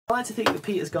I like to think that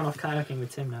Peter's gone off kayaking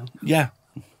with Tim now. Yeah.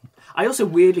 I also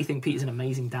weirdly think Peter's an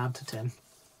amazing dad to Tim.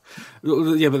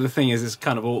 Yeah, but the thing is, it's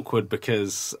kind of awkward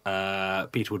because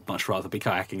Peter would much rather be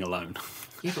kayaking alone.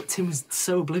 Yeah, but Tim was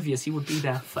so oblivious he would be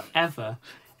there forever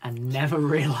and never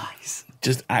realise.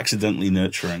 Just accidentally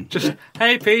nurturing. Just,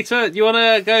 hey, Peter, you want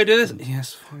to go do this?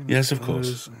 Yes, fine. Yes, of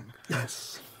course.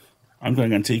 Yes. I'm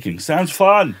going antiquing. Sounds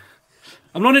fun.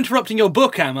 I'm not interrupting your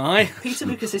book, am I? Peter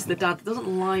Lucas is the dad that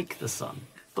doesn't like the son,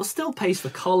 but still pays for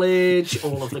college,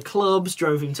 all of the clubs,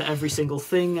 drove him to every single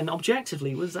thing, and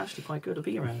objectively was actually quite good to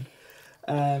be around.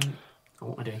 What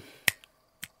am I doing?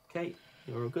 Okay,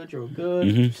 you're all good, you're all good.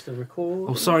 Mm-hmm. Still record.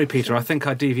 Oh, sorry, Peter, I think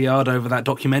I DVR'd over that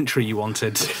documentary you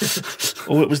wanted.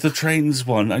 Oh, it was the trains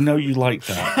one. I know you like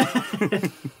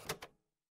that.